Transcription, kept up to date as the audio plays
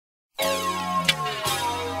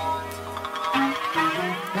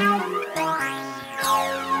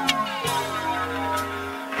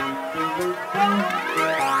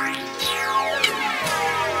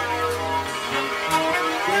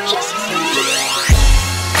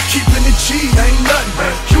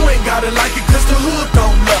the hood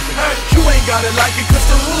don't love it. You ain't gotta like it cause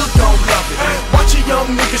the hood don't love it. Watch a young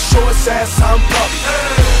nigga show his ass, I'm pumping.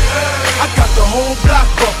 I got the whole block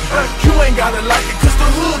bumping. You ain't gotta like it cause the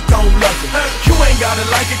hood don't love it. You ain't gotta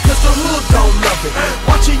like it cause the hood don't love it.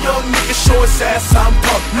 Watch a young nigga show his ass, I'm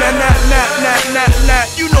pumping. Nah,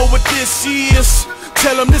 you know what this is.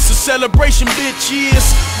 Tell them this a celebration,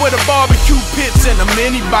 bitches. Where the barbecue pits and the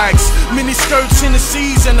mini bikes, mini skirts in the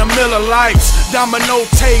seas and the Miller Lights, domino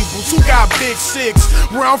tables. Who got big six?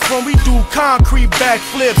 Where I'm from, we do concrete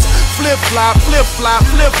backflips. Flip fly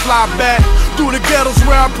back. Through the ghettos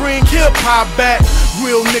where I bring hip hop back.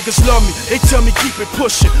 Real niggas love me, they tell me keep it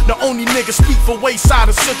pushing. The only niggas speak for wayside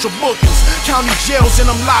of central bookings. County jails and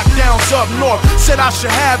them lockdowns up north. Said I should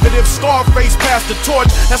have it if Scarface passed the torch.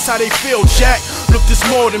 That's how they feel, Jack. Look, this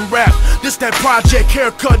more than rap. This that project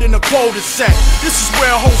haircut in a cul-de-sac. This is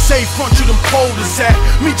where Jose front you them quotas at.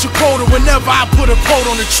 Meet your quota whenever I put a quote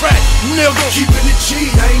on the track. Nigga, keeping it G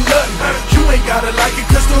ain't nothing. You ain't gotta like it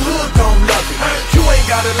cause the hood don't love it. You ain't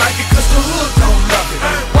gotta like it cause the hood don't love it.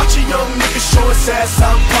 Watch a young nigga show his ass,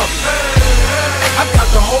 I'm pumping. I got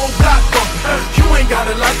the whole block bumping. You ain't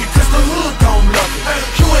gotta like it cause the hood don't love it.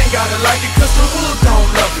 You ain't gotta like it cause the hood don't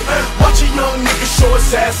love it. Watch a young nigga show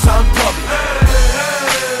his ass, I'm pumping.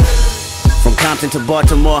 From Compton to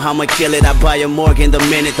Baltimore, I'ma kill it. I buy a morgue in the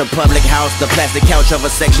minute. The public house, the plastic couch of a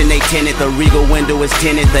Section 8 tenant. The Regal window is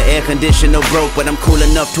tinted. The air conditioner broke, but I'm cool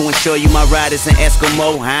enough to ensure you my ride is an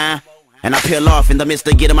Eskimo, huh? And I peel off in the midst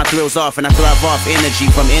of getting my thrills off, and I thrive off energy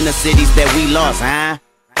from inner cities that we lost, huh?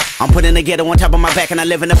 I'm putting the ghetto on top of my back and I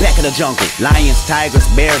live in the back of the jungle. Lions, tigers,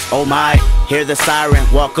 bears, oh my. Hear the siren,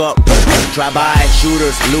 walk up, drive by.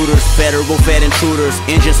 Shooters, looters, federal fed intruders.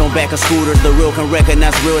 Engines on back of scooters, the real can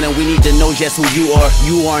recognize real. And we need to know just who you are.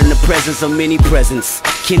 You are in the presence of many presents.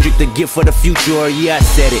 Kendrick, the gift for the future, yeah, I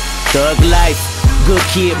said it. Thug life, good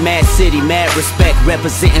kid, mad city, mad respect.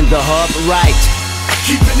 Representing the hub, right.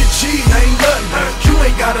 Keeping it G ain't nothing. You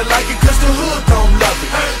ain't gotta like it cause the hood don't love it.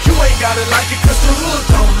 You ain't gotta like it cause the hood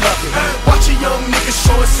don't love it. Watch a young nigga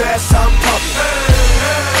show his ass, I'm pumping.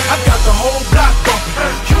 I got the whole block bumping.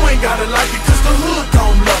 You ain't gotta like it cause the hood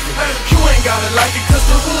don't love it. You ain't gotta like it cause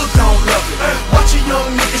the hood don't love it. Watch a young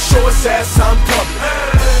nigga show his ass, I'm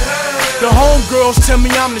pumping. The homegirls tell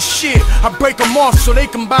me I'm the shit. I break them off so they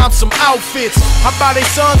can buy them some outfits. I buy their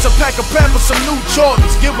sons a pack of Pampers, some new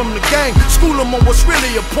Jordans. Give them the game, school them on what's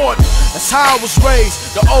really important. That's how I was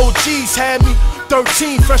raised. The OGs had me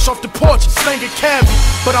 13, fresh off the porch, slinging cabbie.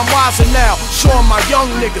 But I'm wiser now, showing my young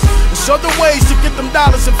niggas there's other ways to get them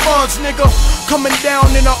dollars and funds, nigga. Coming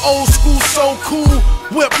down in an old school, so cool.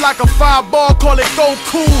 Whip like a fireball, call it go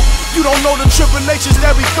cool. You don't know the tribulations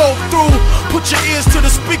that we go through. Put your ears to the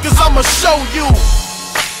speakers, I'ma show you.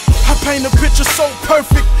 I paint a picture so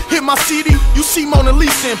perfect. Hit my CD, you see Mona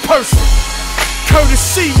Lisa in person.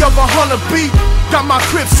 Courtesy of a hunter beat. Got my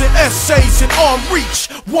Crips and essays in arm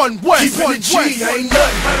reach. One way, keeping it G ain't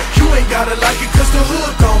nothing. You ain't gotta like it cause the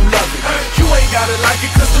hood don't love it. You ain't gotta like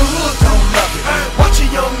it cause the hood don't love it. Watch a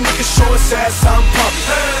young nigga show his ass, I'm pumping.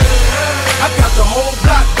 I got the whole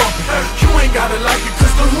block bumping. You ain't gotta like it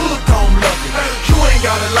cause the hood don't love it. You ain't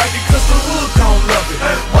gotta like